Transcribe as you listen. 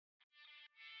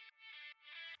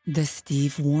The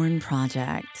Steve Warren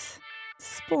Project.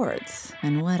 Sports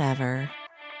and whatever.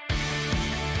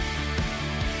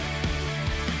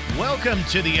 Welcome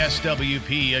to the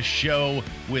SWP, a show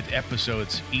with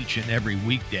episodes each and every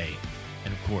weekday.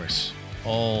 And of course,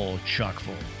 all chock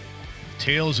full of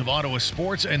tales of Ottawa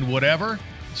sports and whatever.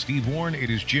 Steve Warren, it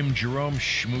is Jim Jerome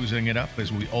schmoozing it up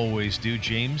as we always do.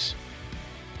 James,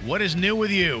 what is new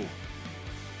with you?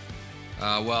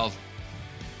 Well,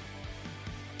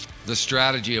 the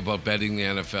strategy about betting the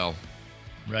NFL.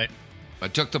 Right. I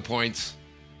took the points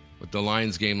with the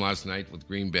Lions game last night with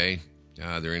Green Bay.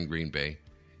 They're in Green Bay.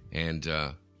 And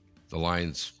the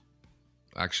Lions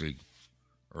actually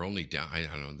are only down. I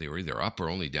don't know. They were either up or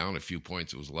only down a few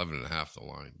points. It was 11.5 the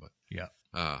line. But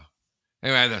yeah.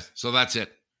 Anyway, so that's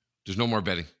it. There's no more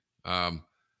betting.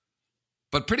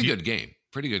 But pretty good game.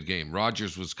 Pretty good game.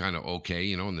 Rodgers was kind of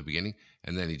okay, in the beginning.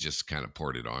 And then he just kind of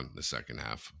poured it on in the second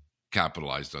half.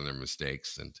 Capitalized on their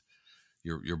mistakes. And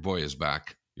your boy is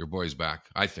back. Your boy's back,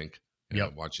 I think,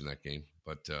 watching that game.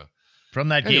 But from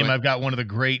that game, I've got one of the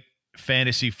great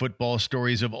fantasy football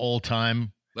stories of all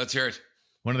time. Let's hear it.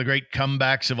 One of the great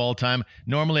comebacks of all time.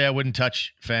 Normally, I wouldn't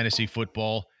touch fantasy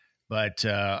football, but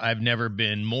I've never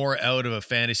been more out of a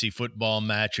fantasy football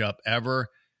matchup ever.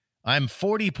 I'm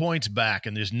 40 points back,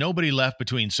 and there's nobody left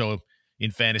between. So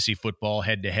in fantasy football,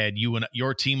 head-to-head, you and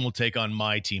your team will take on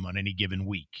my team on any given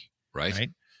week. Right?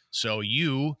 So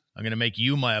I'm going to make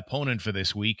you my opponent for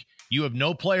this week. You have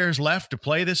no players left to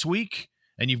play this week,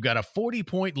 and you've got a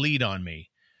 40-point lead on me.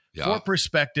 Yeah. For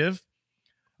perspective,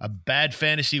 a bad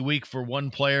fantasy week for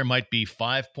one player might be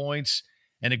 5 points,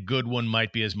 and a good one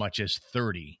might be as much as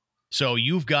 30. So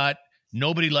you've got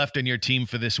nobody left on your team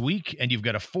for this week, and you've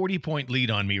got a 40-point lead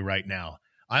on me right now.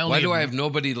 Why do I have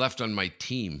nobody left on my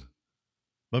team?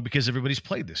 Well, because everybody's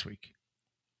played this week.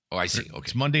 Oh, I see. Okay.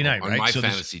 It's Monday night, right? On my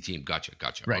fantasy team. Gotcha.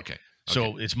 Right. Okay.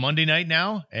 So it's Monday night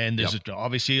now, and there's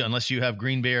obviously, unless you have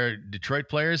Green Bay or Detroit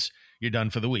players, you're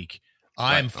done for the week.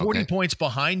 I'm 40 points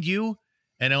behind you,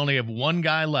 and I only have one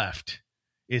guy left.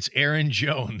 It's Aaron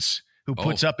Jones, who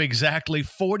puts up exactly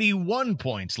 41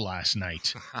 points last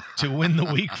night to win the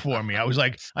week for me. I was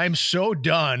like, I'm so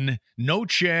done. No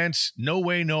chance. No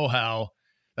way, no how.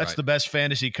 That's the best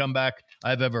fantasy comeback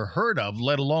I've ever heard of,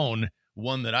 let alone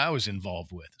one that I was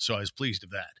involved with. So I was pleased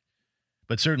with that.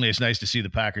 But certainly it's nice to see the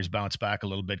Packers bounce back a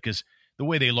little bit because the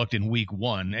way they looked in week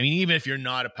one, I mean, even if you're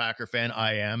not a Packer fan,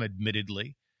 I am,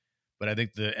 admittedly. But I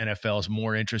think the NFL is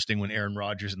more interesting when Aaron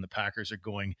Rodgers and the Packers are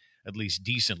going at least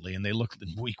decently. And they looked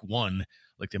in week one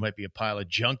like they might be a pile of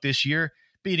junk this year.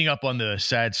 Beating up on the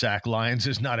sad sack Lions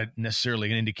is not necessarily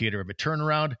an indicator of a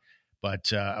turnaround,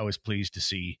 but I was pleased to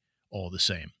see all the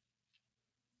same.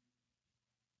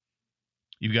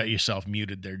 You got yourself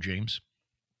muted there, James.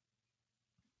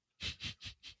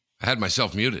 I had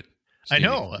myself muted. Stevie. I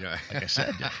know. Yeah. Like I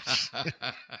said.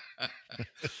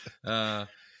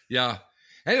 Yeah.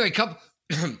 Anyway,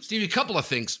 Stevie, a couple of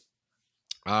things.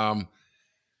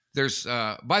 There's,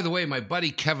 by the way, my buddy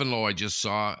Kevin Lowe, I just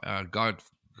saw. God,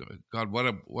 what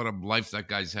a life that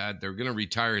guy's had. They're going to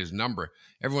retire his number.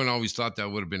 Everyone always thought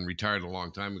that would have been retired a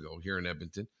long time ago here in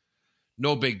Edmonton.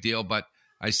 No big deal, but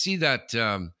I see that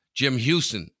Jim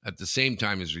Hughson at the same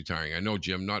time is retiring. I know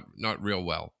Jim, not real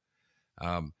well.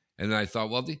 And then I thought,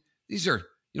 well, these are,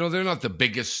 they're not the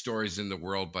biggest stories in the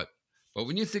world, but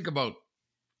when you think about,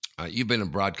 you've been a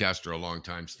broadcaster a long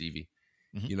time, Stevie,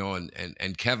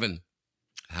 and Kevin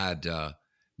had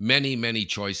many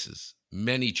choices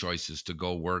to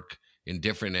go work in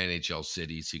different NHL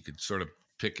cities. He could sort of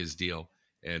pick his deal,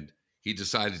 and he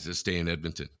decided to stay in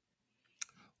Edmonton.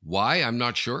 Why? I'm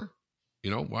not sure.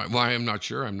 Why I'm not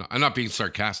sure. I'm not being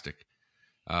sarcastic.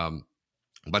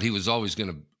 But he was always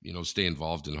going to, stay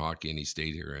involved in hockey, and he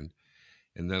stayed here.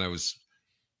 And then I was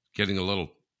getting a little,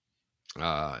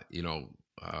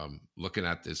 looking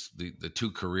at the two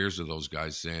careers of those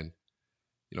guys, saying,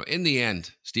 in the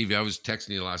end, Stevie, I was texting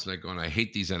you last night going, I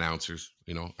hate these announcers.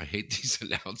 I hate these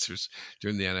announcers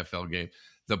during the NFL game.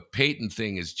 The Peyton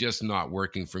thing is just not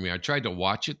working for me. I tried to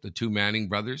watch it, the two Manning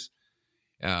brothers.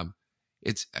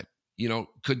 It's, do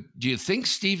you think,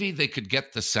 Stevie, they could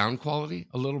get the sound quality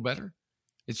a little better?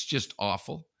 It's just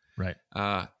awful. Right.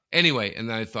 Anyway, and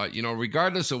then I thought,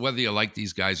 regardless of whether you like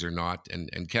these guys or not,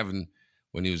 and Kevin,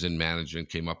 when he was in management,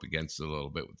 came up against it a little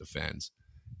bit with the fans.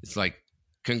 It's like,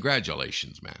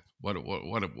 congratulations, man. What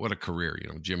a career,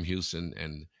 Jim Hughson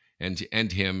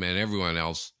and him and everyone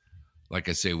else. Like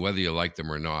I say, whether you like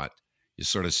them or not, you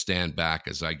sort of stand back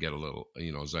as I get a little,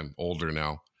 as I'm older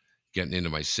now, getting into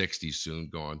my 60s soon,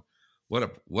 going, what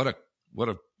a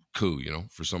coup,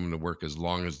 for someone to work as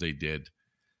long as they did,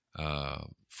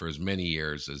 for as many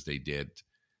years as they did,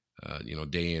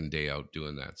 day in, day out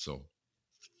doing that. So,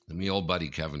 my old buddy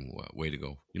Kevin, way to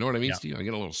go. You know what I mean, Yeah. Steve? I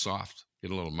get a little soft,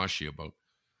 get a little mushy about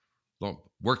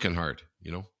working hard,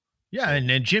 Yeah, So-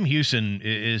 and Jim Hughson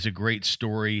is a great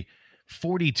story.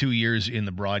 42 years in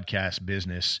the broadcast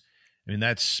business. I mean,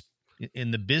 that's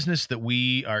in the business that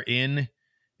we are in.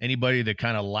 Anybody that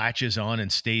kind of latches on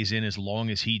and stays in as long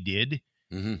as he did,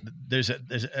 that's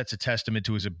a testament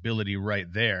to his ability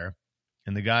right there.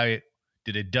 And the guy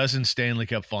did a dozen Stanley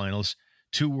Cup Finals,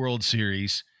 2 World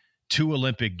Series, 2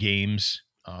 Olympic Games.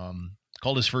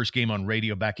 Called his first game on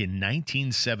radio back in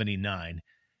 1979.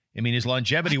 I mean, his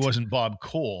longevity wasn't Bob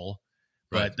Cole,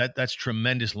 but that's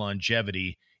tremendous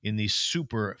longevity in the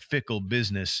super fickle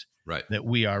business that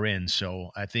we are in.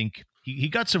 So I think he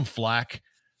got some flack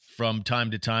from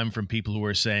time to time from people who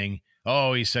are saying,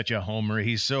 oh, he's such a homer,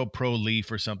 he's so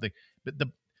pro-Leaf or something. But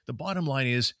the bottom line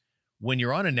is, when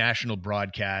you're on a national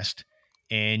broadcast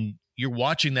and you're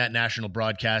watching that national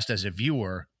broadcast as a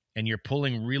viewer and you're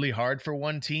pulling really hard for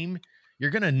one team, you're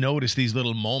going to notice these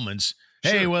little moments.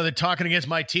 Hey, well, they're talking against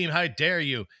my team. How dare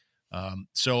you?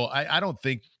 So I don't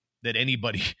think that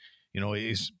anybody,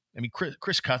 is. I mean,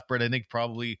 Chris Cuthbert, I think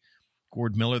probably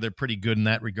Gord Miller, they're pretty good in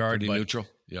that regard. Pretty neutral.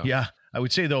 Yeah. I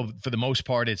would say, though, for the most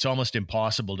part, it's almost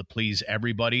impossible to please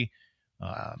everybody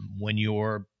when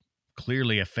you're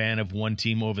clearly a fan of one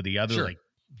team over the other. Sure. Like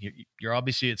you're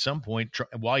obviously at some point,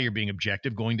 while you're being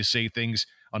objective, going to say things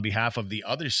on behalf of the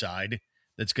other side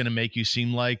that's going to make you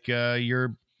seem like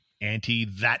you're anti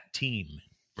that team.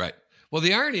 Right. Well,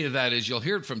 the irony of that is you'll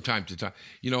hear it from time to time.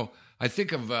 I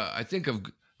think of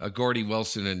Gordy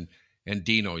Wilson and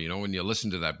Dino. When you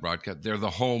listen to that broadcast, they're the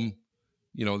home.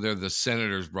 They're the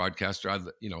Senators broadcaster.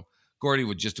 Gordy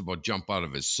would just about jump out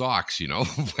of his socks. When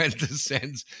the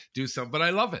Sens do something, but I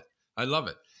love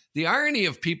it. The irony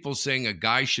of people saying a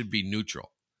guy should be neutral,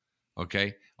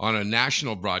 okay, on a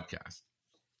national broadcast,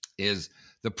 is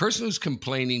the person who's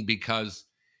complaining because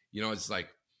it's like.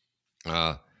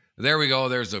 There we go.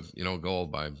 There's a goal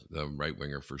by the right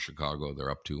winger for Chicago.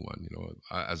 They're up 2-1.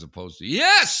 As opposed to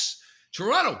yes,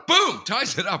 Toronto, boom,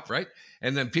 ties it up, right?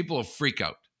 And then people will freak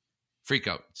out,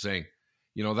 saying,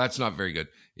 that's not very good.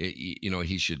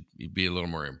 He should be a little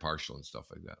more impartial and stuff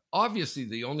like that. Obviously,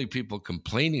 the only people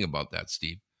complaining about that,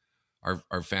 Steve,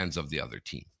 are fans of the other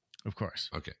team. Of course.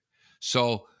 Okay,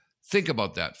 so think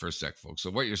about that for a sec, folks. So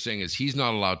what you're saying is he's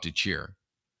not allowed to cheer,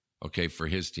 okay, for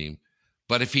his team.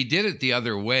 But if he did it the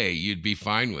other way, you'd be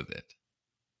fine with it.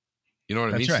 You know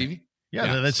what I mean, right. Stevie?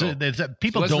 Yeah,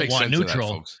 people don't want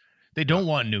neutral. That, they don't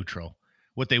want neutral.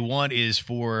 What they want is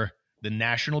for the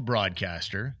national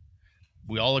broadcaster.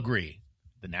 We all agree.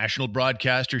 The national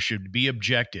broadcaster should be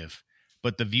objective,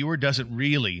 but the viewer doesn't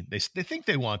really. They think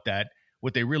they want that.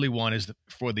 What they really want is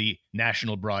for the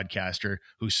national broadcaster,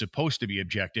 who's supposed to be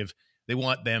objective, they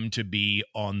want them to be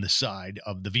on the side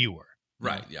of the viewer.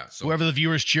 Right, yeah. So whoever the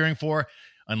viewer is cheering for,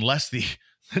 unless the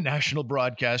national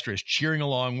broadcaster is cheering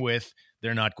along with,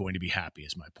 they're not going to be happy,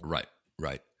 is my point.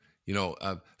 Right.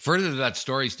 Further to that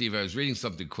story, Steve, I was reading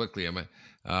something quickly.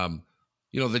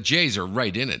 The Jays are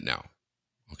right in it now.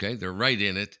 Okay, they're right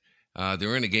in it. They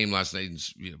were in a game last night,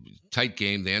 tight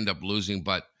game. They end up losing,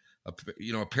 but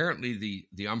apparently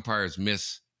the umpires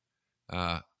miss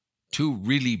 2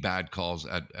 really bad calls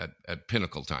at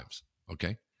pinnacle times.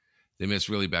 Okay. They miss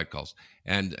really bad calls.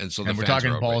 And so we're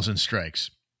talking balls and strikes.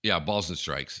 Yeah, balls and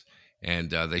strikes. And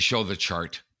they show the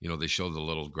chart. They show the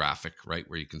little graphic, right,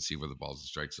 where you can see where the balls and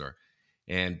strikes are.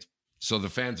 And so the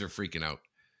fans are freaking out,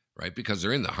 right, because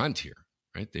they're in the hunt here,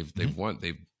 right? They've won.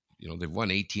 They've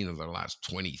won 18 of their last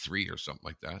 23 or something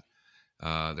like that.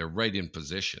 They're right in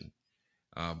position.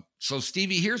 So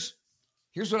Stevie, here's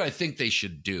what I think they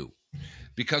should do,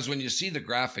 because when you see the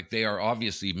graphic, they are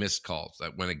obviously missed calls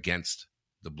that went against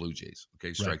the Blue Jays,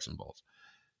 okay, strikes and balls.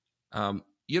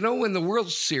 When the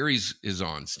World Series is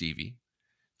on, Stevie,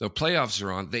 the playoffs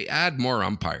are on, they add more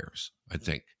umpires, I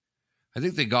think. I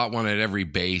think they got one at every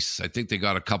base. I think they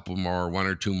got a couple more, 1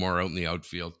 or 2 more out in the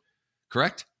outfield.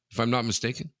 Correct? If I'm not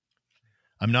mistaken?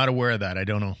 I'm not aware of that. I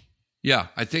don't know. Yeah,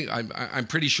 I think I'm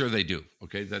pretty sure they do,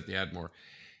 okay, that they add more.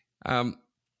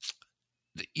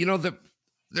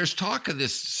 There's talk of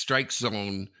this strike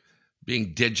zone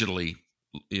being digitally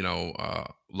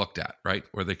looked at, right?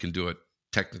 Where they can do it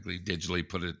technically digitally,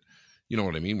 put it, you know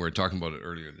what I mean? We were talking about it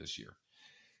earlier this year.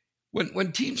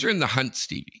 When teams are in the hunt,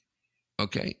 Stevie,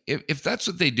 okay, if that's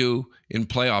what they do in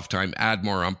playoff time, add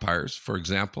more umpires, for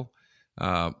example.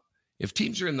 If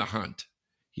teams are in the hunt,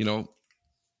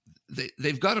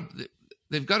 they've got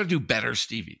to do better,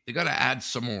 Stevie. They got to add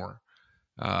some more.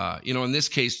 In this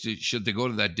case, should they go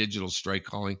to that digital strike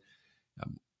calling?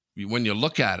 when you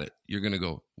look at it, you're going to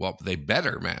go, well, they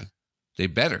better, man. They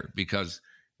better, because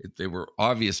they were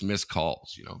obvious missed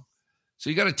calls, So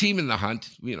you got a team in the hunt,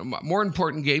 more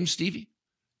important games, Stevie.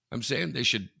 I'm saying they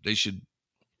should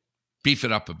beef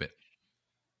it up a bit.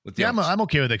 I'm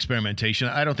okay with experimentation.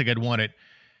 I don't think I'd want it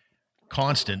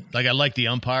constant. Like, I like the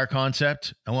umpire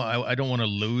concept. I don't want to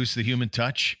lose the human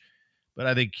touch, but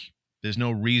I think there's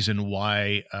no reason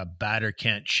why a batter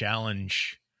can't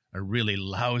challenge a really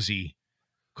lousy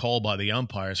call by the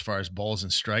umpire as far as balls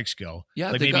and strikes go.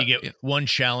 Yeah, like maybe you get one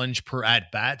challenge per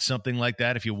at bat, something like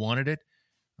that, if you wanted it.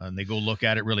 And they go look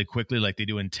at it really quickly, like they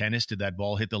do in tennis. Did that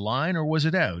ball hit the line, or was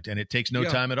it out? And it takes no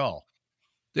time at all.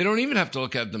 They don't even have to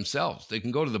look at it themselves. They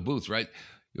can go to the booth, right?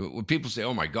 When people say,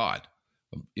 "Oh my God,"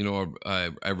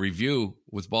 a review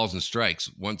with balls and strikes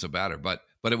once a batter, but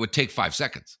it would take 5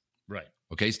 seconds. Right.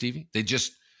 Okay, Stevie?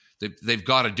 They've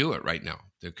got to do it right now.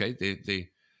 Okay? They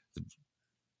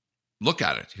look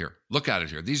at it here. Look at it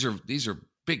here. These are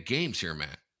big games here,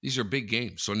 man. These are big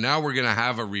games. So now we're going to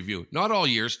have a review. Not all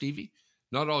year, Stevie.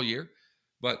 Not all year.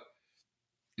 But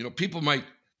people might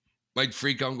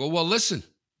freak out and go, "Well, listen,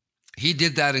 he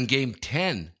did that in game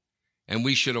 10 and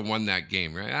we should have won that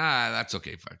game." Right? That's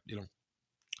okay.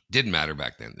 Didn't matter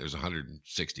back then. There's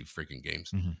 160 freaking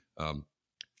games. Mm-hmm.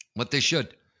 But they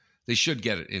should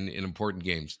get it in important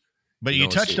games. But you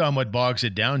touched on what bogs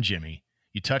it down, Jimmy.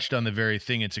 You touched on the very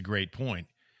thing. It's a great point.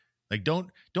 Like, don't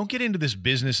get into this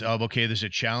business of, okay, there's a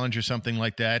challenge or something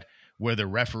like that where the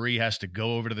referee has to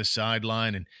go over to the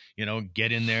sideline and,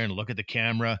 get in there and look at the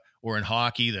camera. Or in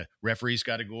hockey, the referee's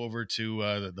got to go over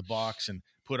to the box and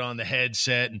put on the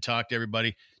headset and talk to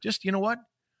everybody. Just, you know what?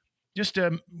 Just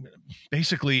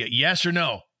basically yes or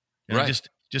no. Right.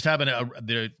 Just having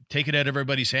take it out of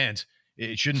everybody's hands.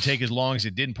 It shouldn't take as long as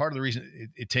it did. And part of the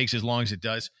reason it takes as long as it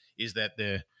does is that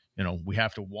we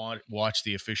have to watch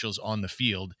the officials on the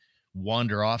field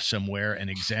wander off somewhere and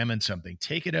examine something.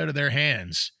 Take it out of their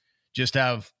hands. Just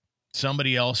have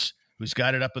somebody else who's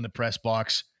got it up in the press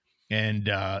box, and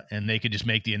they could just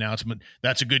make the announcement,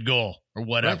 that's a good goal or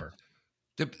whatever.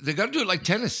 Right. They got to do it like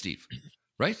tennis, Steve,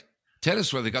 right?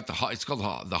 Tennis, where they got it's called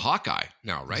the Hawkeye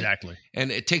now, right? Exactly.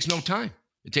 And it takes no time.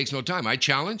 I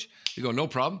challenge. They go, no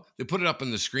problem. They put it up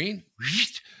on the screen.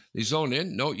 They zone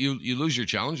in. No, you lose your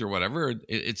challenge or whatever.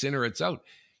 It's in or it's out.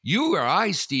 You or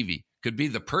I, Stevie, could be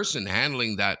the person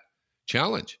handling that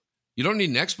challenge. You don't need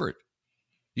an expert.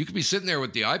 You could be sitting there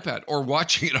with the iPad or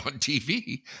watching it on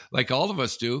TV like all of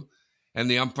us do.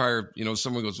 And the umpire,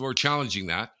 someone goes, we're challenging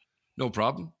that. No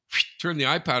problem. Turn the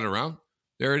iPad around.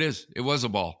 There it is. It was a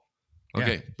ball.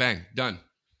 Okay, yeah. Bang, done.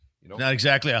 Not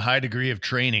exactly a high degree of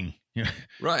training.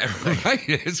 Right.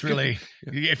 It's really,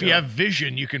 if you have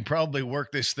vision, you can probably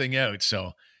work this thing out.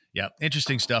 So, yeah,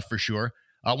 interesting stuff for sure.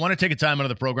 I want to take a time out of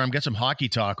the program, get some hockey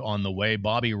talk on the way.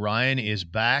 Bobby Ryan is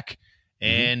back,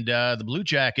 and the Blue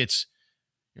Jackets,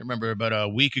 you remember about a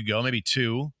week ago, maybe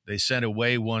 2, they sent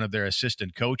away one of their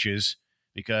assistant coaches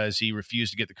because he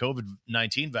refused to get the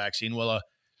COVID-19 vaccine. Well,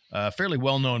 a fairly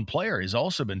well-known player has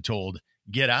also been told,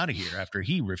 get out of here, after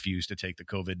he refused to take the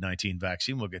COVID-19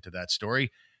 vaccine. We'll get to that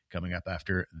story coming up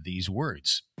after these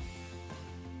words.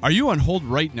 Are you on hold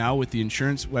right now with the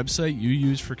insurance website you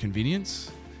use for convenience?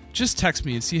 Just text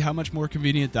me and see how much more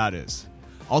convenient that is.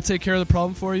 I'll take care of the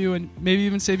problem for you and maybe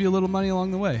even save you a little money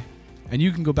along the way. And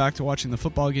you can go back to watching the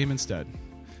football game instead.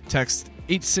 Text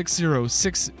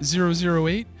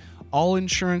 860-6008, All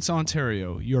Insurance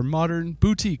Ontario, your modern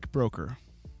boutique broker.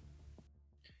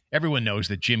 Everyone knows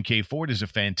that Jim K. Ford is a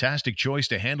fantastic choice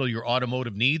to handle your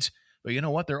automotive needs, but you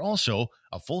know what? They're also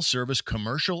a full-service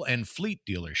commercial and fleet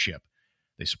dealership.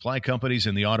 They supply companies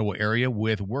in the Ottawa area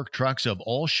with work trucks of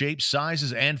all shapes,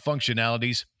 sizes, and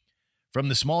functionalities, from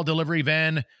the small delivery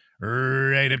van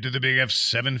right up to the big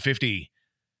F-750.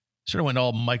 Sort of went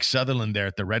all Mike Sutherland there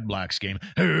at the Red Blacks game.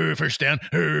 First down,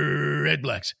 Red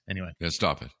Blacks. Anyway. Yeah,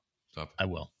 stop it. I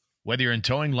will. Whether you're in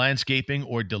towing, landscaping,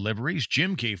 or deliveries,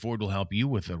 Jim K. Ford will help you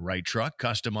with the right truck,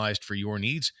 customized for your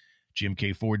needs.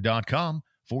 JimKFord.com,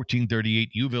 1438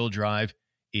 Uville Drive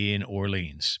in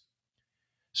Orleans.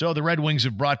 So the Red Wings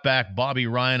have brought back Bobby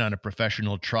Ryan on a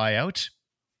professional tryout.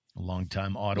 A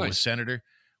longtime Ottawa Senator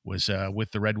was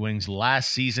with the Red Wings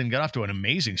last season. Got off to an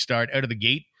amazing start out of the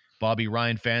gate. Bobby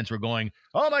Ryan fans were going,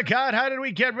 oh my God, how did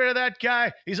we get rid of that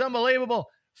guy? He's unbelievable.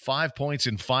 5 points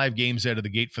in 5 games out of the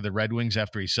gate for the Red Wings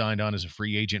after he signed on as a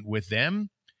free agent with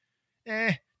them.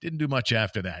 Didn't do much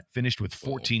after that. Finished with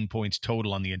 14 points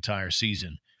total on the entire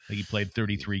season. I think he played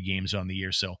 33 games on the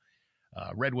year. So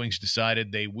Red Wings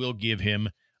decided they will give him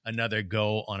another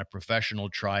go on a professional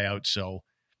tryout. So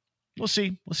we'll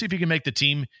see. We'll see if he can make the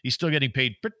team. He's still getting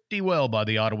paid pretty well by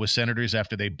the Ottawa Senators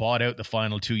after they bought out the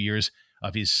final 2 years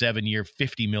of his 7-year,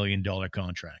 $50 million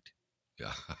contract.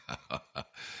 Yeah.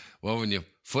 Well, when you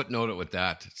footnote it with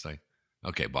that, it's like,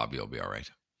 okay, Bobby will be all right.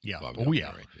 Yeah. Bobby Oh, yeah.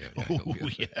 All right.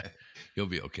 Yeah. He'll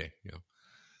be okay. You know,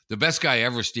 the best guy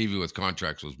ever, Stevie, with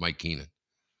contracts was Mike Keenan.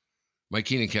 Mike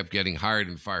Keenan kept getting hired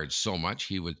and fired so much.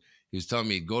 He was telling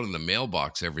me he'd go to the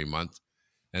mailbox every month,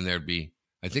 and there'd be,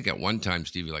 I think at one time,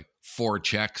 Stevie, like 4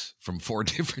 checks from 4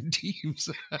 different teams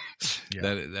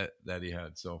that he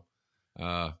had. So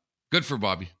good for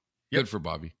Bobby. Good for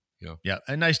Bobby. You know? Yeah,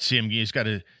 and nice to see him. He's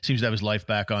seems to have his life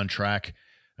back on track.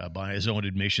 By his own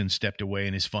admission, stepped away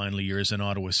in his final year as an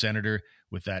Ottawa Senator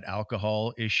with that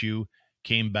alcohol issue,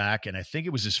 came back, and I think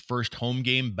it was his first home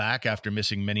game back after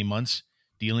missing many months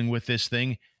dealing with this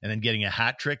thing, and then getting a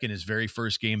hat trick in his very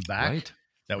first game back. Right.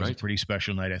 That was a pretty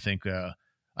special night. I think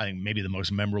maybe the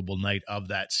most memorable night of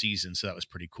that season, so that was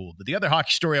pretty cool. But the other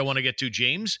hockey story I want to get to,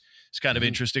 James, is kind of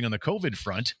interesting on the COVID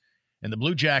front, and the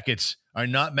Blue Jackets are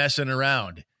not messing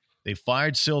around. They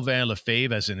fired Sylvain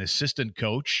Lefebvre as an assistant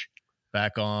coach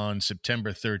back on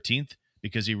September 13th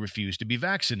because he refused to be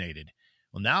vaccinated.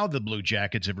 Well, now the Blue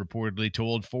Jackets have reportedly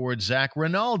told forward Zach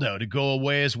Ronaldo to go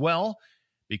away as well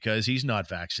because he's not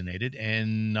vaccinated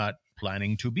and not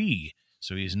planning to be.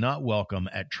 So he's not welcome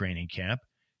at training camp.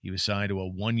 He was signed to a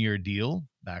 1-year deal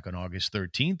back on August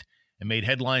 13th and made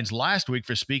headlines last week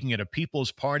for speaking at a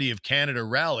People's Party of Canada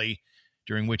rally,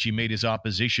 during which he made his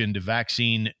opposition to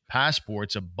vaccine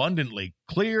passports abundantly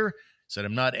clear. Said,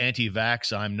 I'm not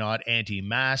anti-vax, I'm not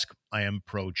anti-mask, I am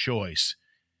pro-choice.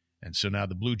 And so now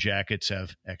the Blue Jackets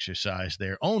have exercised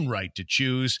their own right to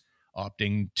choose,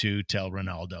 opting to tell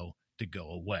Ronaldo to go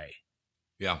away.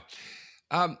 Yeah.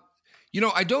 I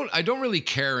don't really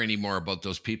care anymore about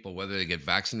those people, whether they get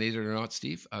vaccinated or not,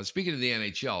 Steve. Speaking of the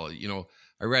NHL,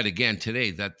 I read again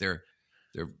today that they're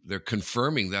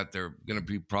confirming that they're going to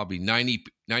be probably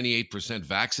 98%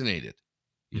 vaccinated,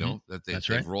 that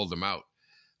they've rolled them out.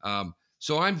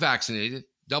 So I'm vaccinated,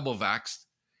 double vaxxed.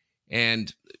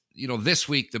 And, this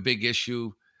week, the big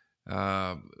issue,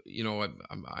 I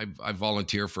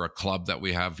volunteer for a club that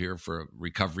we have here for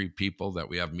recovery people that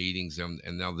we have meetings. And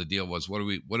now the deal was, what are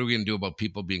we going to do about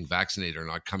people being vaccinated or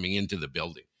not coming into the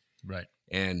building? Right.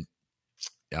 And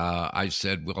I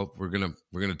said, well, we're going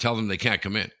to tell them they can't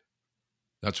come in.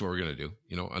 That's what we're going to do,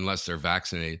 unless they're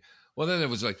vaccinated. Well, then it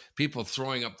was like people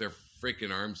throwing up their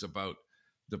freaking arms about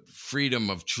the freedom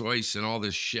of choice and all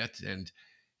this shit.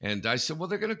 And I said, well,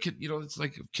 they're going to, it's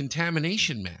like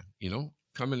contamination, man,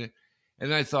 coming in.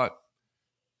 And I thought,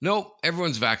 no,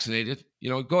 everyone's vaccinated.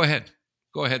 Go ahead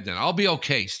then. I'll be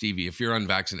okay, Stevie, if you're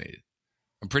unvaccinated.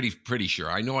 I'm pretty sure.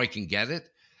 I know I can get it,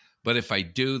 but if I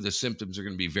do, the symptoms are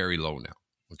going to be very low now.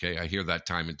 Okay. I hear that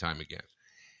time and time again.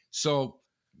 So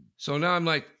now I'm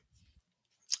like,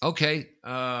 okay,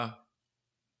 yeah,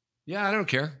 I don't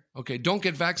care. Okay. Don't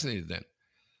get vaccinated then.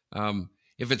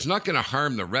 If it's not going to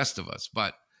harm the rest of us,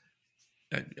 but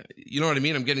you know what I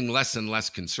mean? I'm getting less and less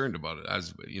concerned about it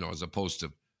as opposed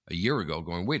to a year ago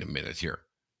going, wait a minute here.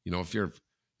 If you're,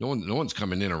 no one's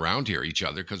coming in around here each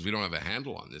other because we don't have a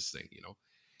handle on this thing,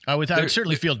 I would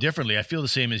certainly feel differently. I feel the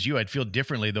same as you. I'd feel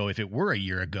differently though if it were a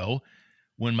year ago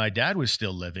when my dad was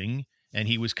still living and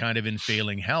he was kind of in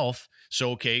failing health.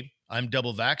 So, okay, I'm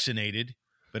double vaccinated,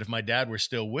 but if my dad were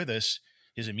still with us,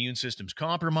 his immune system's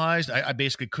compromised. I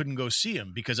basically couldn't go see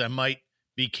him because I might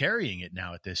be carrying it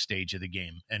now at this stage of the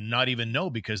game and not even know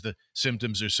because the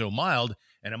symptoms are so mild,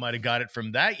 and I might have got it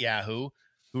from that yahoo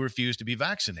who refused to be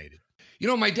vaccinated.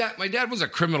 My dad was a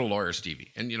criminal lawyer,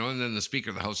 Stevie, and and then the Speaker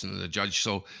of the House and then the judge.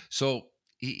 So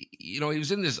he he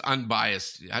was in this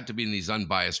unbiased, had to be in these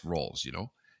unbiased roles. He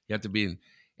had to be in,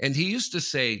 and he used to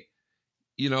say,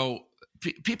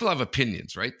 people have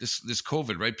opinions, right? This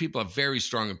COVID, right? People have very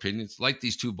strong opinions, like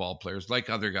these 2 ball players, like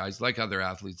other guys, like other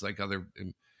athletes, like other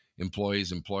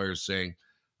employers saying,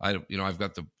 I've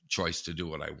got the choice to do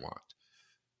what I want.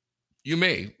 You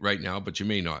may right now, but you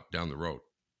may not down the road.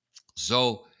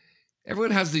 So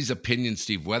everyone has these opinions,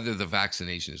 Steve, whether the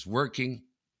vaccination is working,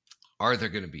 are there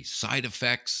going to be side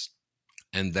effects?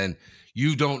 And then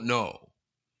you don't know.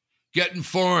 Get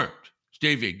informed,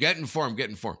 Stevie, get informed.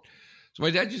 So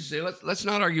my dad used to say, let's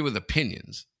not argue with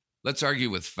opinions. Let's argue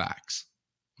with facts.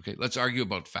 Okay, let's argue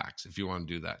about facts if you want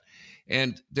to do that.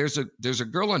 And there's a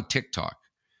girl on TikTok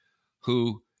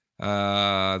who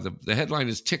the headline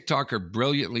is TikToker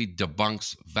brilliantly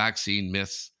debunks vaccine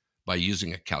myths by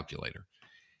using a calculator.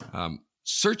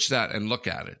 Search that and look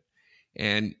at it.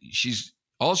 And she's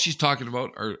talking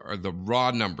about are the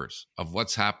raw numbers of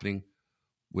what's happening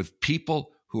with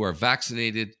people who are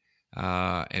vaccinated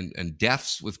and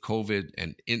deaths with COVID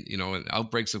and and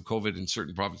outbreaks of COVID in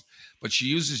certain provinces. But she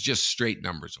uses just straight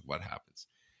numbers of what happens,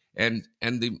 and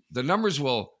the numbers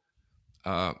will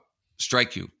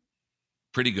strike you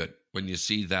pretty good when you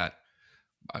see that.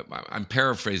 I'm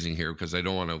paraphrasing here because I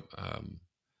don't want to.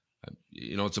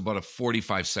 It's about a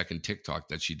 45-second TikTok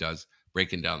that she does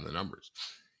breaking down the numbers,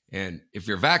 and if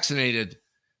you're vaccinated,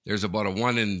 there's about a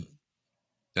 1 in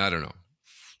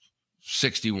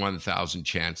 61,000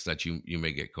 chance that you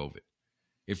may get COVID.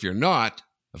 If you're not,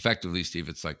 effectively, Steve,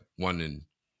 it's like 1 in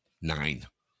 9,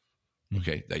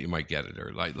 okay, that you might get it,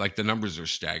 or like the numbers are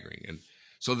staggering. And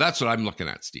so that's what I'm looking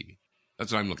at, Stevie.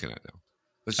 That's what I'm looking at now.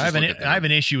 I have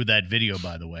an issue with that video,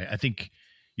 by the way. I think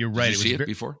you're right. Did you see it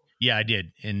before? Yeah, I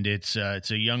did. And it's a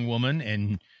young woman,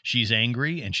 and she's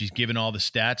angry, and she's given all the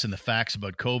stats and the facts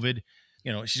about COVID.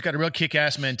 She's got a real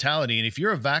kick-ass mentality. And if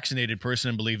you're a vaccinated person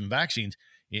and believe in vaccines,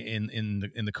 in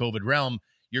the COVID realm,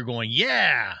 you're going,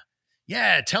 yeah,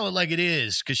 tell it like it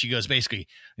is. Because she goes, basically,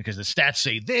 because the stats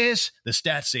say this, the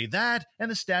stats say that,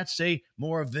 and the stats say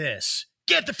more of this.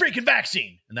 Get the freaking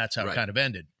vaccine. And that's how it kind of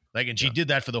ended. And she did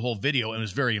that for the whole video, and it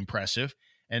was very impressive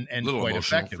and quite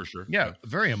effective. For sure. Yeah,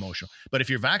 very emotional. But if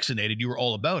you're vaccinated, you were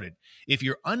all about it. If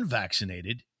you're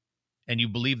unvaccinated and you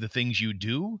believe the things you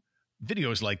do,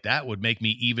 videos like that would make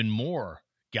me even more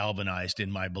galvanized in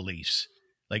my beliefs.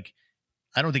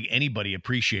 I don't think anybody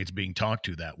appreciates being talked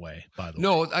to that way, by the way.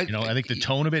 No, I think the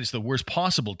tone of it's the worst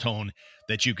possible tone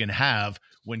that you can have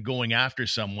when going after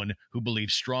someone who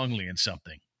believes strongly in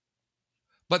something.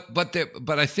 But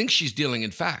I think she's dealing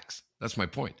in facts. That's my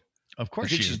point. Of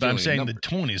course she is, but I'm saying the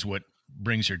tone is what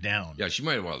brings her down. Yeah, she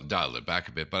might well dial it back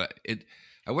a bit, but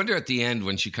I wonder at the end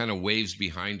when she kind of waves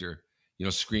behind her,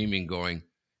 screaming, going,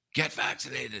 "Get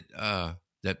vaccinated!"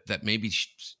 That maybe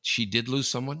she did lose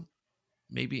someone.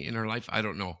 Maybe in her life, I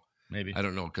don't know. Maybe I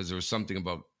don't know because there was something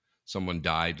about someone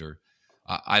died, or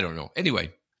I don't know.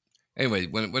 Anyway,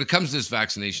 when it comes to this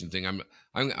vaccination thing,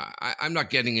 I'm not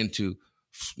getting into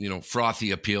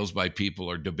frothy appeals by people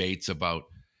or debates about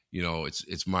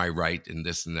it's my right and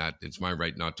this and that. It's my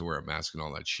right not to wear a mask and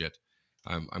all that shit.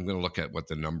 I'm going to look at what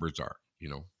the numbers are. I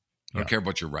don't care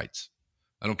about your rights.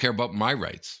 I don't care about my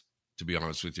rights, to be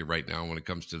honest with you, right now when it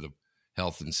comes to the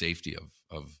health and safety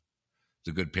of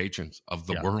the good patrons of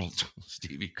the world,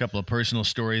 Stevie. A couple of personal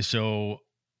stories. So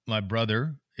my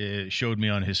brother showed me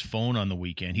on his phone on the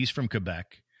weekend. He's from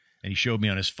Quebec, and he showed me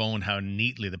on his phone how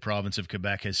neatly the province of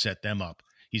Quebec has set them up.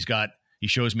 He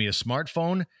shows me a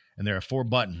smartphone, and there are 4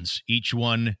 buttons, each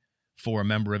one for a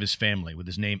member of his family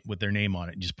with their name on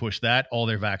it. And just push that, all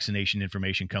their vaccination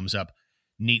information comes up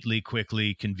neatly,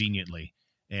 quickly, conveniently.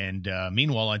 And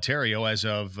meanwhile, Ontario, as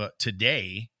of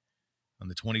today, on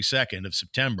the 22nd of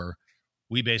September,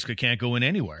 we basically can't go in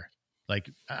anywhere.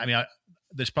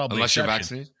 There's probably unless you're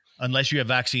vaccinated, unless you have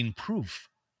vaccine proof.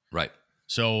 Right.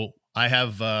 So I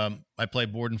play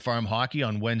board and farm hockey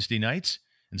on Wednesday nights,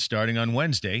 and starting on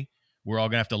Wednesday, we're all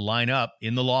gonna have to line up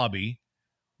in the lobby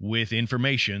with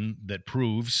information that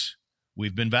proves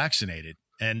we've been vaccinated.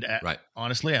 And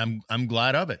honestly, I'm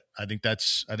glad of it. I think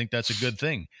that's a good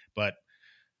thing. But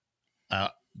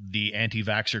the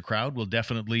anti-vaxxer crowd will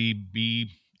definitely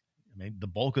be. The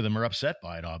bulk of them are upset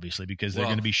by it, obviously, because they're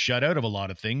going to be shut out of a lot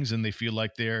of things, and they feel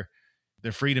like their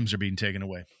freedoms are being taken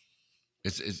away.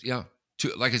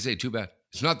 Like I say, too bad.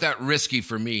 It's not that risky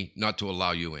for me not to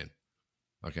allow you in.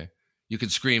 Okay, you can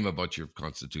scream about your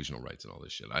constitutional rights and all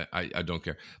this shit. I don't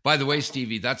care. By the way,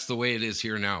 Stevie, that's the way it is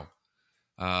here now.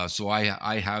 So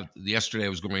yesterday I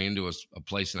was going into a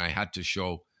place and I had to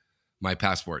show my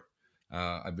passport.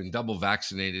 I've been double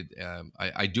vaccinated.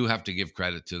 I do have to give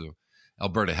credit to the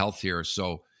Alberta Health here.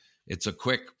 So it's a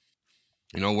quick,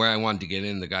 where I wanted to get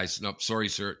in, the guy said, "No, sorry,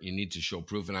 sir, you need to show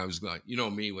proof." And I was like,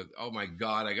 me with, oh my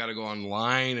God, I got to go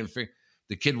online and figure.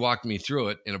 The kid walked me through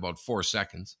it in about 4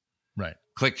 seconds. Right.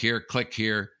 Click here,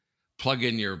 plug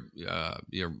in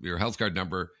your health card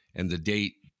number and the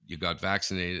date you got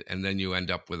vaccinated. And then you end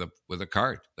up with a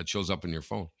card that shows up in your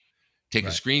phone. Take a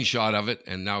screenshot of it.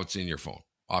 And now it's in your phone.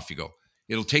 Off you go.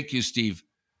 It'll take you, Steve,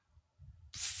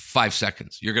 5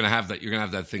 seconds. You're gonna have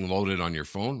that thing loaded on your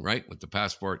phone, right? With the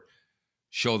passport.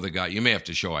 Show the guy. You may have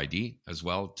to show ID as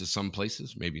well to some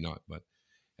places, maybe not, but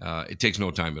it takes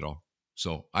no time at all.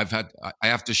 So I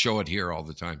have to show it here all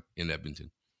the time in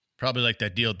Edmonton. Probably like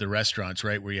that deal at the restaurants,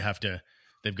 right? Where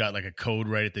they've got like a code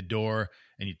right at the door,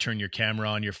 and you turn your camera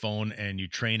on your phone and you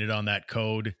train it on that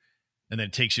code, and then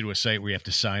it takes you to a site where you have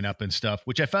to sign up and stuff,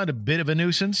 which I found a bit of a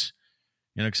nuisance.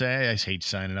 Because I hate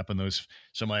signing up on those.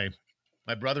 So my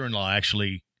brother-in-law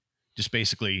actually just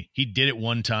basically, he did it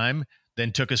one time,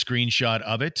 then took a screenshot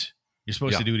of it. You're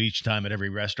supposed to do it each time at every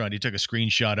restaurant. He took a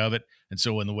screenshot of it, and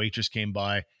so when the waitress came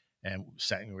by and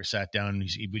we sat down,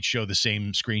 he would show the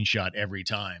same screenshot every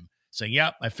time, saying,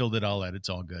 "Yep, I filled it all out. It's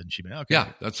all good." And she'd be okay.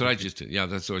 Yeah, that's what I just did. Yeah,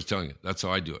 that's what I was telling you. That's how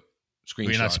I do it. Screenshot.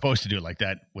 But you're not supposed to do it like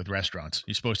that with restaurants.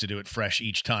 You're supposed to do it fresh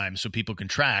each time so people can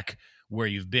track where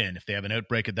you've been. If they have an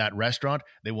outbreak at that restaurant,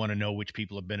 they want to know which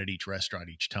people have been at each restaurant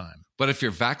each time. But if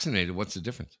you're vaccinated, what's the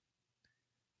difference?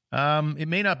 It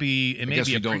may not be. I guess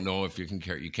we don't know if you can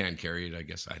carry. You can carry it. I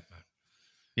guess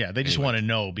Yeah, they just want to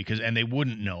know and they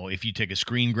wouldn't know if you take a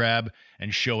screen grab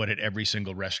and show it at every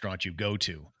single restaurant you go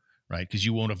to, right? Because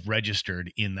you won't have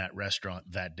registered in that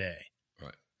restaurant that day.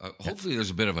 Right. Hopefully there's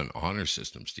a bit of an honor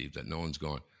system, Steve, that no one's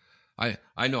going,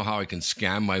 I know how I can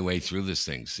scam my way through these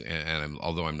things, and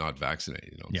although I'm not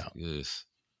vaccinated. Yeah.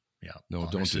 No,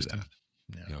 honor don't system.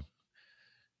 do that. Yeah.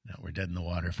 No, we're dead in the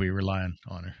water if we rely on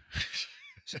honor.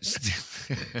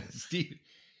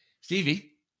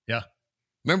 Stevie. Yeah.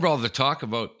 Remember all the talk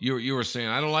about you were saying,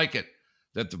 I don't like it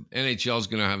that the NHL is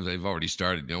going to have, they've already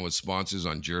started, with sponsors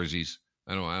on jerseys.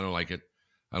 I don't like it.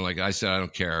 I said, I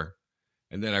don't care.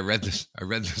 And then I read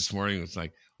this morning. It's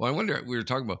like, well, I wonder, we were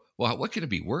talking about, well, what can it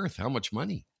be worth? How much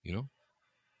money,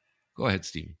 Go ahead,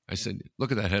 Stevie. I said,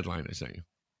 look at that headline I sent you.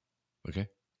 Okay.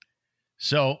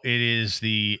 So it is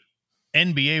the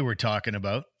NBA we're talking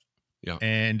about. Yeah.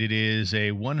 And it is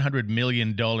a $100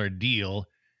 million deal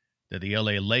that the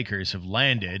LA Lakers have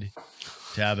landed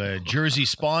to have a jersey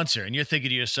sponsor. And you're thinking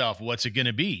to yourself, what's it going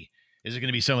to be? Is it going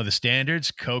to be some of the standards?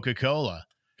 Coca-Cola,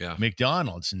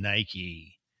 McDonald's,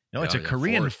 Nike. No, it's a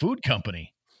Korean food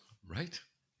company. Right.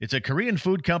 It's a Korean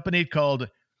food company called,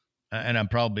 and I'm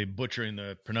probably butchering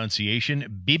the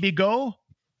pronunciation, Bibigo.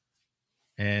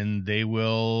 And they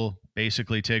will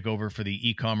basically take over for the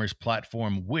e-commerce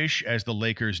platform Wish as the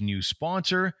Lakers' new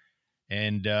sponsor.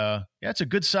 And it's a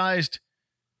good-sized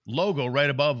logo right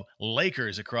above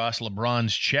Lakers across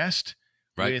LeBron's chest,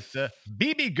 right, with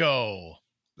Bibigo.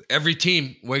 Every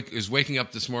team is waking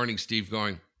up this morning, Steve,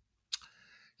 going,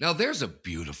 now there's a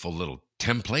beautiful little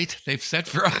template they've set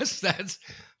for us. That's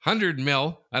 100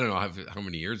 mil. I don't know how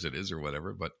many years it is or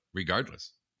whatever, but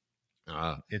regardless.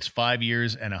 It's 5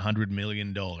 years and $100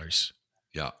 million.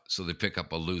 Yeah. So they pick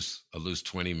up a loose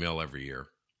 20 mil every year.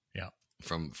 Yeah.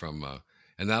 From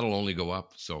and that'll only go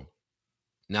up. So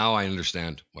now I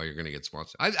understand why you're going to get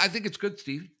sponsored. I think it's good,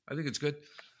 Steve. I think it's good,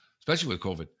 especially with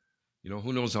COVID.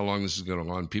 Who knows how long this is going to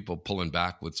go on? People pulling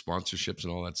back with sponsorships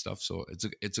and all that stuff. So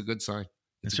it's a good sign.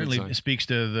 It certainly speaks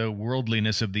to the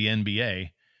worldliness of the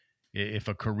NBA. If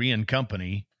a Korean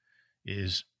company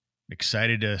is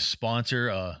excited to sponsor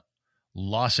a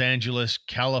Los Angeles,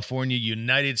 California,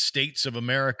 United States of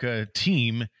America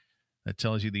team, that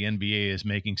tells you the NBA is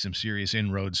making some serious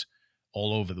inroads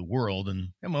all over the world. And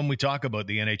when we talk about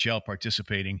the NHL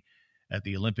participating at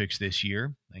the Olympics this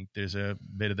year, I think there's a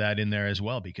bit of that in there as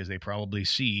well, because they probably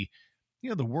see,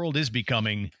 the world is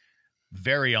becoming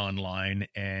very online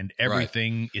and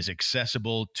everything is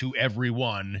accessible to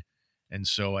everyone. And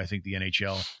so I think the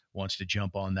NHL wants to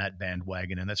jump on that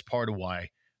bandwagon. And that's part of why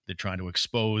they're trying to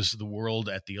expose the world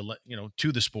at the,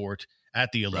 to the sport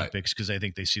at the Olympics, because I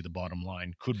think they see the bottom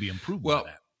line could be improved by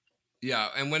that. Yeah,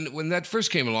 and when that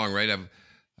first came along, right,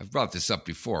 I've brought this up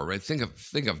before, right? Think of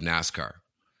NASCAR,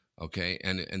 okay,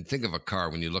 and think of a car.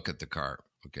 When you look at the car,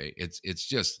 okay, it's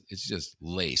just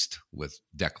laced with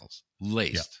decals,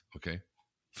 okay,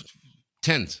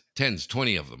 tens,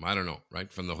 20 of them, I don't know,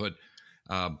 right, from the hood.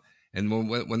 And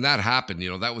when that happened,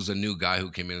 that was a new guy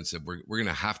who came in and said, we're going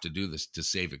to have to do this to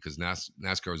save it, because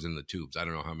NASCAR was in the tubes. I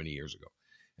don't know how many years ago.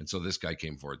 And so this guy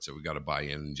came forward and said, we got to buy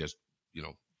in and just,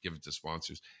 give it to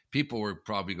sponsors. People were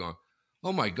probably going,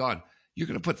 oh my God, you're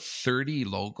going to put 30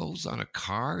 logos on a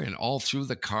car and all through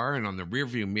the car and on the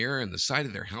rearview mirror and the side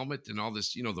of their helmet and all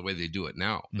this, the way they do it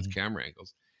now with camera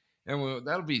angles. And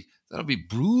that'll be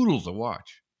brutal to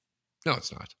watch. No,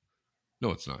 it's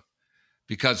not.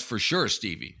 Because for sure,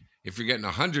 Stevie, if you're getting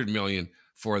 $100 million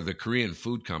for the Korean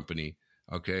food company,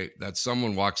 okay, that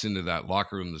someone walks into that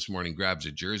locker room this morning, grabs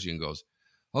a jersey and goes,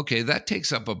 okay, that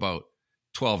takes up about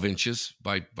 12 inches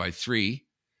by 3.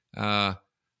 I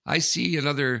see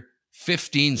another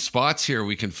 15 spots here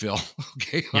we can fill,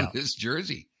 okay, on this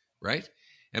jersey, right?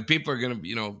 And people are going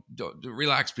to,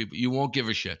 relax, people. You won't give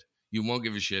a shit. You won't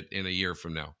give a shit in a year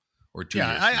from now or 2 years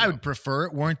from now. I would prefer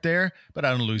it weren't there, but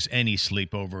I don't lose any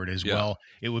sleep over it as well.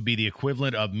 It would be the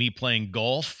equivalent of me playing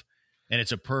golf, and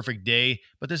it's a perfect day,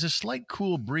 but there's a slight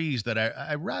cool breeze that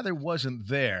I rather wasn't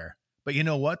there. But you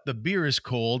know what? The beer is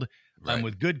cold. Right. I'm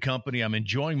with good company. I'm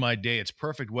enjoying my day. It's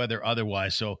perfect weather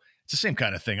otherwise. So it's the same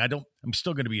kind of thing. I'm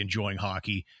still going to be enjoying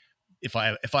hockey. If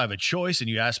I have a choice and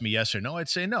you ask me yes or no, I'd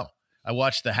say no. I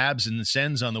watched the Habs and the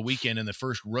Sens on the weekend in the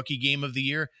first rookie game of the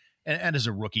year. And as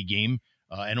a rookie game,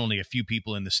 and only a few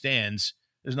people in the stands,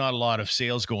 there's not a lot of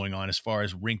sales going on as far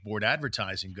as rink board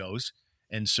advertising goes.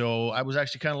 And so I was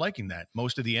actually kind of liking that.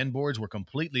 Most of the end boards were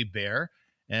completely bare.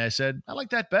 And I said, I like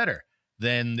that better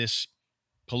than this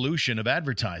pollution of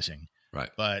advertising. Right.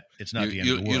 But it's not the end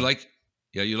of the world.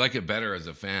 You like it better as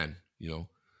a fan,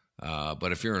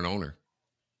 but if you're an owner,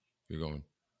 you're going,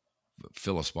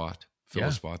 fill a spot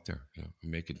there,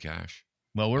 making cash.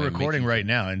 Well, we're recording right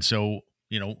now. And so,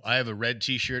 I have a red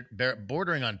T-shirt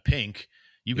bordering on pink.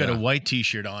 You've got a white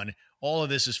T-shirt on. All of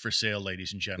this is for sale,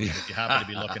 ladies and gentlemen, if you happen to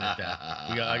be looking at that.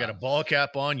 I got a ball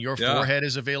cap on. Your forehead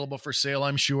is available for sale,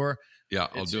 I'm sure. Yeah,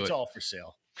 I'll do it. It's all for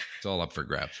sale. It's all up for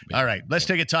grabs. All right, let's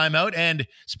take a time out. And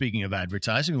speaking of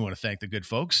advertising, we want to thank the good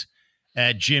folks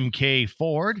at Jim K.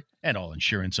 Ford and All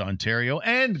Insurance Ontario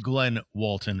and Glenn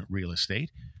Walton Real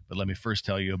Estate. But let me first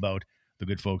tell you about the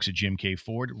good folks at Jim K.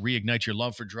 Ford. Reignite your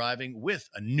love for driving with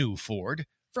a new Ford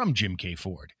from Jim K.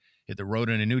 Ford. Hit the road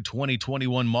in a new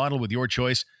 2021 model with your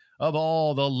choice of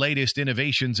all the latest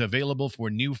innovations available for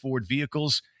new Ford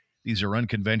vehicles. These are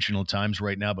unconventional times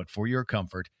right now, but for your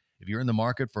comfort, if you're in the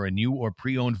market for a new or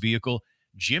pre-owned vehicle,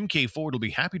 Jim K. Ford will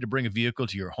be happy to bring a vehicle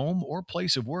to your home or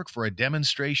place of work for a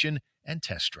demonstration and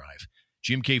test drive.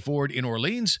 Jim K. Ford in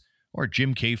Orleans or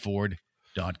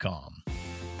jimkford.com.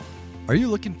 Are you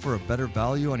looking for a better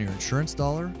value on your insurance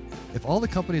dollar? If all the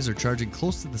companies are charging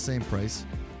close to the same price,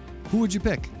 who would you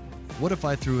pick? What if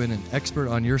I threw in an expert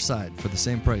on your side for the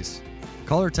same price?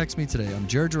 Call or text me today. I'm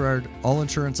Jared Gerard, All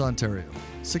Insurance Ontario,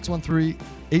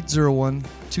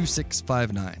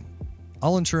 613-801-2659.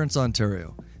 All Insurance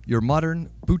Ontario, your modern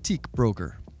boutique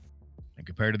broker. And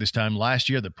compared to this time last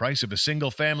year, the price of a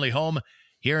single-family home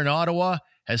here in Ottawa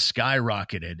has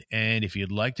skyrocketed. And if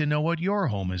you'd like to know what your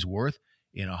home is worth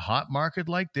in a hot market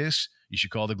like this, you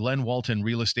should call the Glenn Walton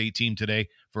Real Estate Team today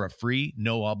for a free,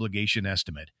 no-obligation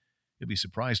estimate. You'll be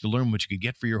surprised to learn what you could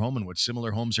get for your home and what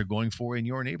similar homes are going for in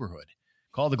your neighborhood.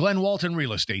 Call the Glenn Walton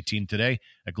Real Estate Team today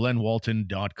at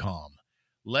glennwalton.com.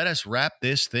 Let us wrap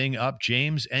this thing up.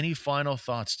 James, any final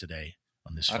thoughts today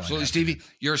on this? Absolutely, Stevie.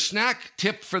 Your snack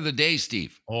tip for the day,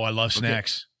 Steve. Oh, I love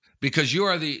snacks. Because you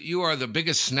are the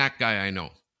biggest snack guy I know.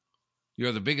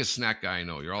 You're the biggest snack guy I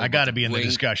know. You're all I got to be in the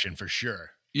discussion for sure.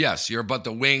 Yes, you're about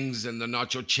the wings and the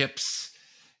nacho chips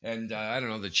and I don't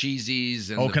know, the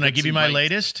cheesies. And can I give you my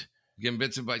latest? Give them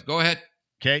bits and bites. Go ahead.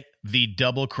 Okay, the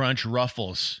Double Crunch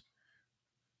Ruffles.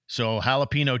 So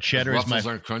jalapeno cheddar is Ruffles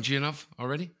aren't crunchy enough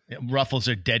already? Ruffles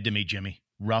are dead to me, Jimmy.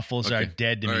 Ruffles are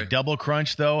dead to me. Right. Double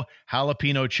Crunch, though,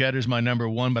 jalapeno cheddar is my number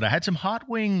one, but I had some Hot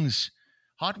Wings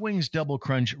Double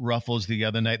Crunch Ruffles the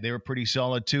other night. They were pretty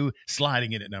solid, too,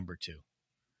 sliding in at number 2.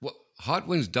 What, Hot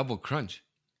Wings Double Crunch?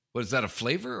 What, is that a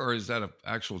flavor or is that an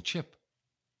actual chip?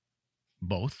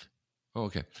 Both. Oh,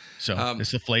 okay. So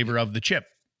it's the flavor of the chip.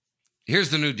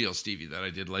 Here's the new deal, Stevie, that I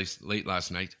did late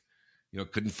last night.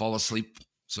 Couldn't fall asleep,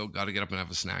 so got to get up and have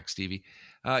a snack, Stevie.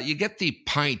 You get the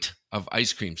pint of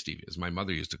ice cream, Stevie, as my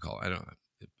mother used to call it. I don't know,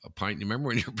 a pint. You remember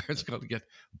when your parents got to get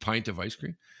a pint of ice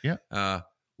cream? Yeah.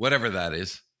 Whatever that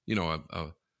is.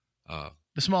 The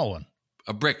small one.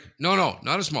 A brick. No,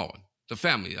 not a small one. The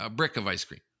family, a brick of ice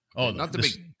cream. Okay? Oh, not the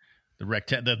big.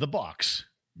 The box.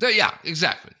 Yeah,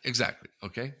 exactly.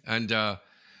 Okay. And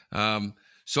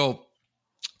so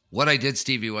what I did,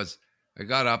 Stevie, was I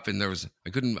got up and I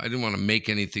didn't want to make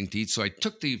anything to eat. So I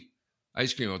took the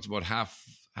ice cream. It was about half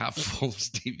full,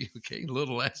 Stevie. Okay. A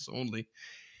little less only.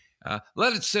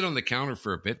 Let it sit on the counter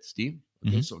for a bit, Steve.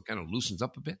 Okay. So it kind of loosens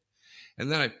up a bit. And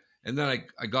then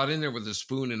I got in there with a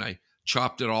spoon and I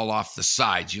chopped it all off the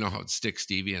sides. You know how it sticks,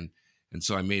 Stevie. And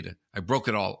so I broke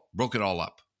it all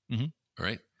up. Mm-hmm. All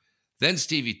right. Then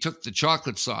Stevie took the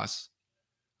chocolate sauce,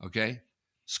 okay,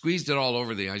 squeezed it all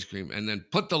over the ice cream, and then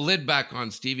put the lid back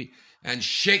on, Stevie, and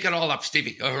shake it all up,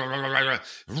 Stevie. Shake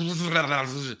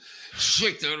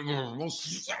it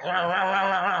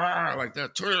like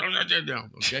that. Turn it down,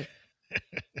 okay?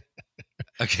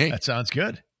 Okay. That sounds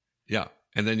good. Yeah.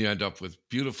 And then you end up with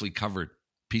beautifully covered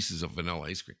pieces of vanilla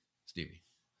ice cream, Stevie.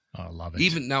 Oh, I love it.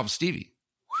 Even now, Stevie,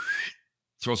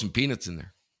 throw some peanuts in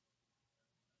there.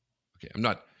 Okay. I'm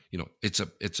not... it's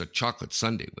a chocolate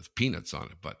sundae with peanuts on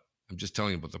it, but I'm just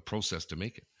telling you about the process to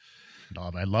make it.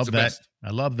 Oh, I love that.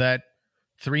 I love that.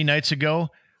 3 nights ago,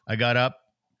 I got up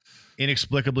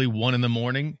inexplicably 1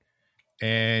 a.m.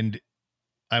 and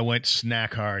I went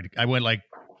snack hard. I went like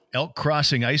Elk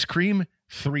Crossing ice cream,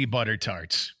 3 butter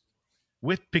tarts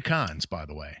with pecans, by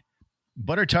the way.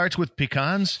 Butter tarts with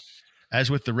pecans,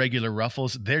 as with the regular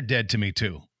Ruffles, they're dead to me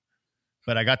too.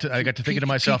 But I got to thinking to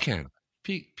myself, Pecan,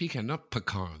 not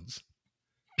pecans.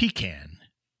 Pecan.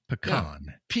 Pecan.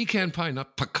 Yeah. Pecan pie,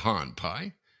 not pecan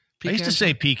pie. I used to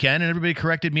say pecan, and everybody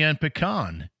corrected me on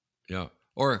pecan. Yeah.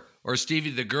 Or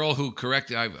Stevie, the girl who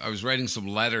corrected, I was writing some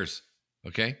letters.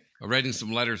 Okay. I'm writing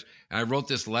some letters, and I wrote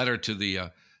this letter to the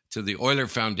Euler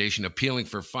Foundation appealing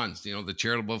for funds, the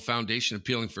charitable foundation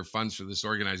appealing for funds for this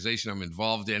organization I'm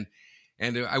involved in.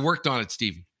 And I worked on it,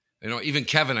 Stevie. Even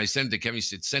Kevin, I sent it to Kevin. He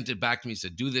said, sent it back to me. He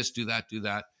said, do this, do that, do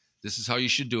that. This is how you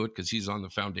should do it, because he's on the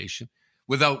foundation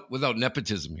without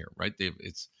nepotism here, right?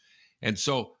 And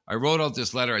so I wrote out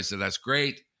this letter. I said, that's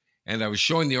great. And I was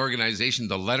showing the organization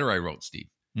the letter I wrote, Steve.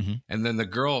 Mm-hmm. And then the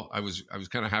girl, I was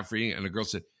kind of half reading it, and the girl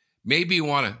said, maybe you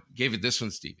want to, gave it this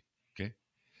one, Stevie. Okay.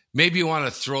 Maybe you want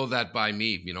to throw that by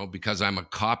me, because I'm a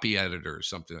copy editor or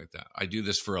something like that. I do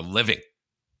this for a living.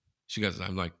 She goes,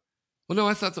 I'm like, well, no,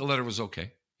 I thought the letter was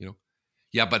okay.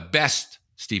 Yeah, but best,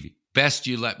 Stevie,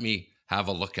 you let me have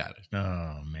a look at it.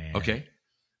 Oh, man. Okay.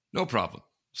 No problem,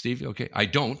 Stevie. Okay. I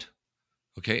don't.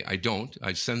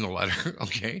 I send the letter.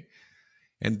 Okay.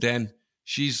 And then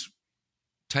she's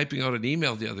typing out an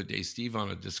email the other day, Steve, on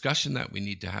a discussion that we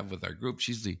need to have with our group.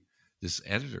 She's this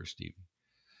editor, Steve,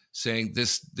 saying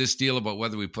this deal about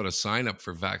whether we put a sign up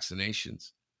for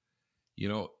vaccinations.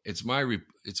 It's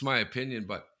my opinion,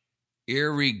 but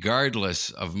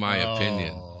irregardless of my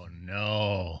opinion. Oh,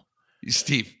 no.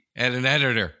 Steve, and an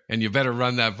editor, and you better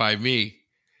run that by me.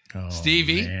 Oh,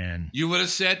 Stevie, man. You would have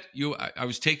said, I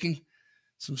was taking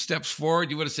some steps forward.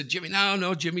 You would have said, Jimmy,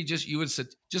 no, Jimmy, you would have said,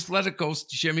 just let it go,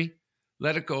 Jimmy.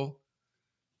 Let it go.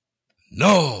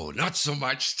 No, not so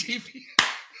much, Stevie.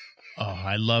 Oh,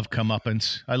 I love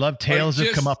comeuppance. I love tales of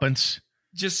comeuppance.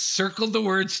 Just circled the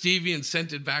word, Stevie, and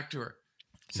sent it back to her.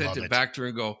 Sent it back to her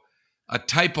and go, a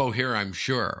typo here, I'm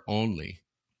sure, only.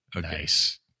 Okay.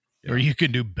 Nice. Yeah. Or you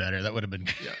can do better. That would have been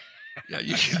good. Yeah,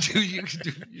 you can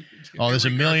do. Oh, there's a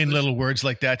million little words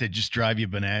like that just drive you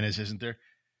bananas, isn't there?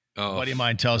 Oh. A buddy of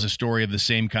mine tells a story of the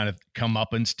same kind of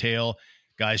comeuppance tale.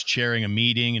 Guy's chairing a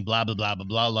meeting and blah, blah, blah, blah,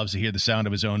 blah. Loves to hear the sound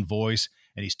of his own voice.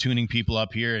 And he's tuning people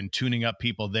up here and tuning up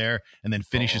people there. And then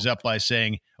finishes up by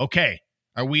saying, okay,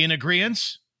 are we in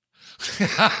agreement? Yeah.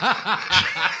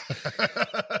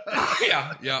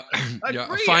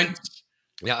 Fine.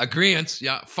 Yeah, agreeance.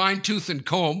 Yeah, fine tooth and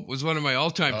comb was one of my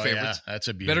all-time favorites. Yeah, that's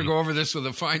a beauty. Better go over this with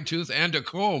a fine tooth and a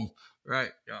comb. Right,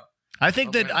 yeah. I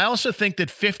also think that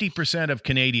 50% of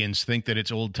Canadians think that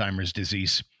it's old-timers'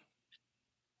 disease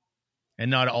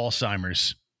and not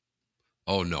Alzheimer's.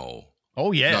 Oh, no.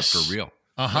 Oh, yes. Not for real.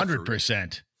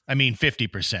 100%. I mean,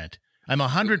 50%. I'm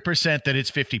 100% that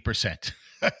it's 50%.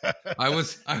 I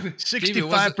was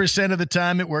 65% of the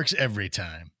time, it works every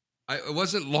time. It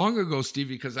wasn't long ago,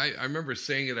 Stevie, because I remember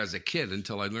saying it as a kid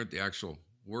until I learned the actual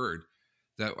word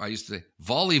that I used to say,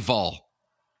 volleyball.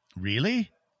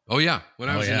 Really? Oh, yeah. When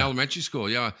I was in elementary school,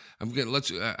 yeah.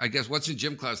 I guess, what's in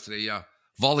gym class today? Yeah.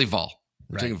 Volleyball.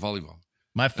 We're taking volleyball.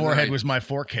 My forehead was my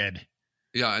forkhead.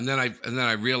 Yeah. And then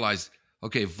I realized,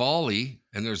 okay, volley,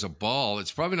 and there's a ball.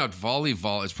 It's probably not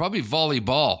volleyball. It's probably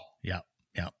volleyball. Yeah.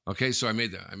 Okay. So I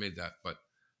made that.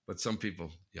 But some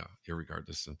people,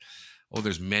 irregardless. And,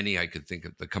 there's many I could think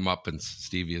of that come up, and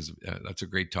Stevie that's a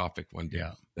great topic one day.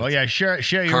 Yeah. Well, yeah. Share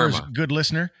yours, good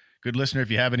listener. Good listener.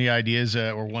 If you have any ideas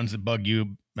or ones that bug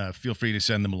you, feel free to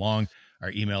send them along.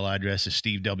 Our email address is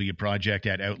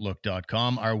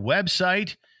stevewproject@outlook.com. Our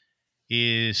website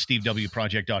is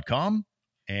stevewproject.com,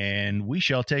 and we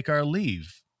shall take our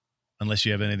leave unless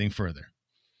you have anything further.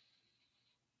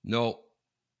 No.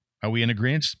 Are we in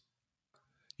agreement?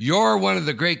 You're one of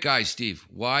the great guys, Steve.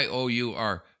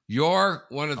 Y-O-U-R. You're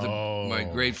one of my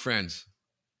great friends.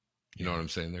 You know what I'm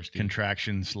saying there, Steve?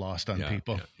 Contractions lost on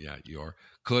people. Yeah, you're.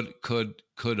 Could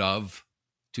of.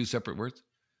 Two separate words?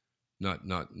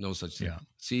 No such thing. Yeah.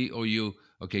 C-O-U.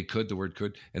 Okay, the word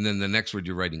could. And then the next word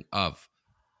you're writing of.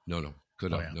 No.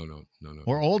 Could of. Yeah. No.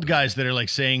 Or old guys that are like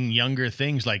saying younger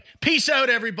things like, peace out,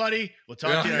 everybody. We'll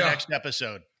talk to you in our next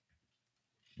episode.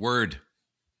 Word.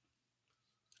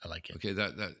 I like it. Okay,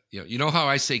 that you know how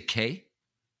I say K?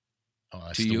 Oh,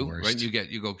 that's to the you, worst. right?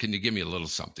 You go, can you give me a little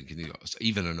something? Can you go,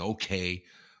 even an okay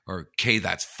or K,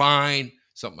 that's fine,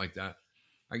 something like that.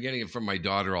 I'm getting it from my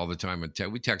daughter all the time. And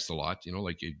we text a lot,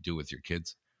 like you do with your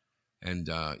kids. And,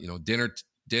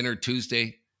 dinner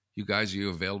Tuesday, you guys, are you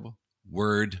available?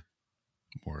 Word.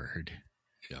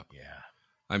 Yeah.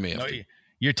 I may have to.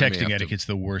 Your texting etiquette's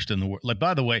the worst in the world. Like,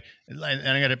 by the way, and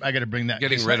I got to bring that.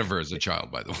 Getting rid of her as a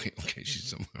child, by the way. Okay, she's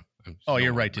somehow.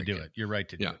 You're right to do it. You're right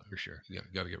to do it for sure. Yeah,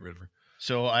 got to get rid of her.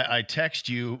 So I text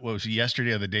you. What was it,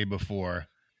 yesterday or the day before?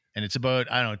 And it's about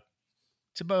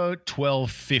it's about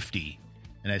 12:50,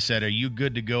 and I said, "Are you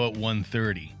good to go at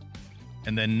 1:30?"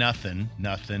 And then nothing.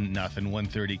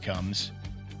 1:30 comes,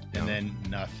 and then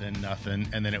nothing.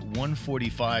 And then at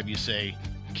 1:45, you say,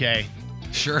 "Okay."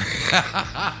 Sure.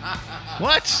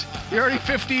 What? You're already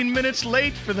 15 minutes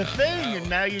late for the thing, and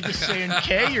now you're just saying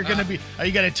K. You're gonna be.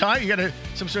 You got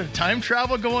some sort of time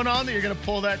travel going on that you're gonna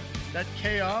pull that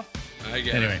K off. I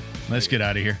get Anyway, it. let's get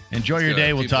out of here. Enjoy your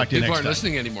day. We'll talk to you next time. People aren't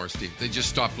listening anymore, Steve. They just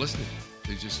stopped listening.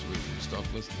 They just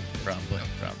stopped listening. Probably.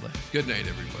 Good night,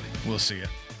 everybody. We'll see you.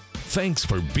 Thanks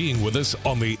for being with us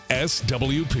on the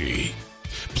SWP.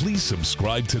 Please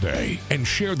subscribe today and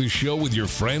share the show with your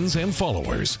friends and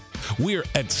followers. We're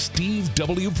at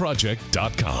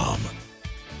stevewproject.com.